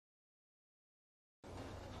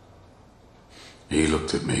He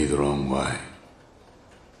looked at me the wrong way.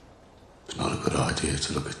 It's not a good idea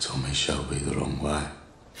to look at Tommy Shelby the wrong way.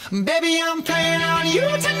 Baby, I'm playing on you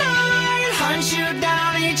tonight. Hunt you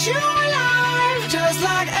down, eat you alive. Just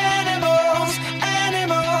like animals,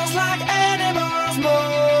 animals, like animals,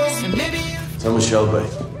 moles. And maybe Tommy Shelby.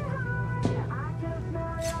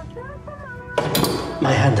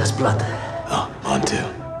 My hand has blood. Oh, mine too.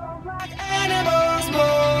 like animals,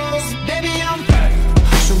 moles. Baby, I'm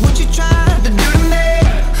so what you trying to do to me?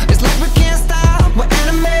 It's like we can't stop, we're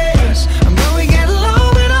enemies. And when we get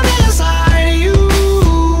low, when I'm inside of you,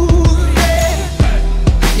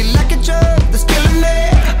 yeah. You're like a drug that's killing me.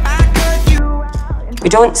 I cut you out. We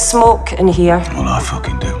don't smoke in here. Well, I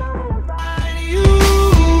fucking do.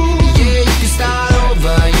 Yeah, you can start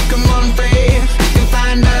over, you can run free. You can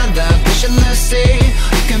find other fish in the sea.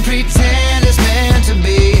 You can pretend it's meant to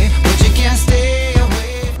be, but you can't stay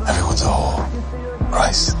away from Everyone's a whore,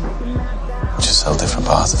 right? We just sell different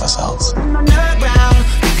parts of ourselves. the underground.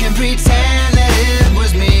 You can pretend that it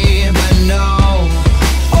was me, but no.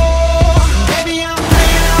 Oh, baby, I'm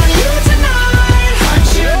playing on you tonight. Hunt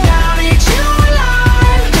you down, eat you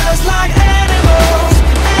alive. Just like animals,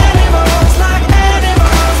 animals, like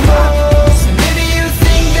animals, moles. Maybe you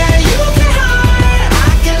think that you can hide.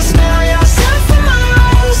 I can smell yourself for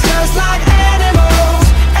miles. Just like animals,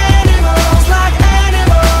 animals, like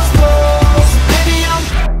animals, moles. Baby, I'm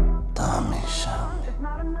Tommy Shelby.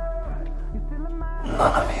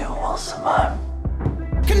 None of you will survive.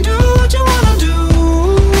 can do what you wanna do.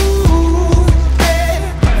 Hey,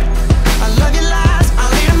 I love your lies,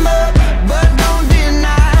 I'll eat 'em up, but don't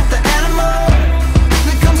deny the animal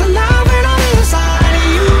that comes alive when I'm inside of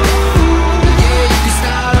you. Yeah, you can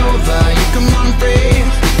start over, you can run free,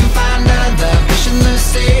 you can find other fish in the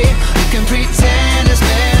sea. You can pretend it's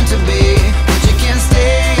meant to be, but you can't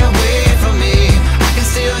stay away from me. I can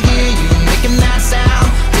still hear you making that sound,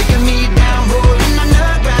 taking me down, rolling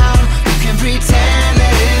underground. You can pretend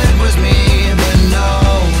that it was me, but no.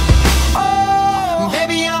 Oh,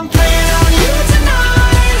 baby, I'm playing on you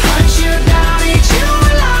tonight. Hunt you down, eat you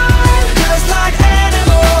alive. Just like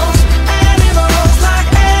animals, animals, like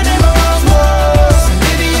animals, moles.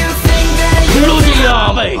 Maybe you think that you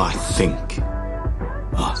I think,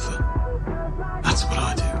 Arthur. That's what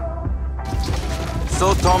I do. So,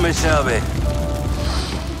 Tommy Shelby,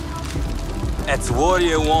 it's what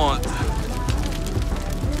you want.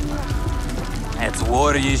 It's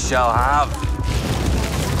what you shall have.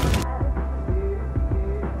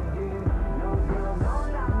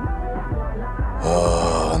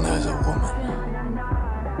 Oh, and there's a woman.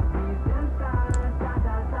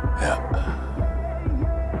 Yeah.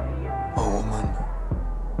 A woman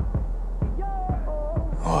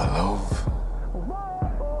who I love.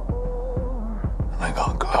 And I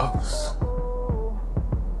got close.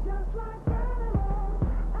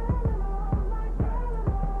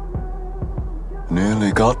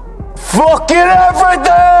 Nearly got fucking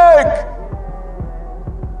everything!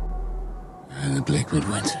 In the bleak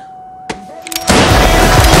midwinter.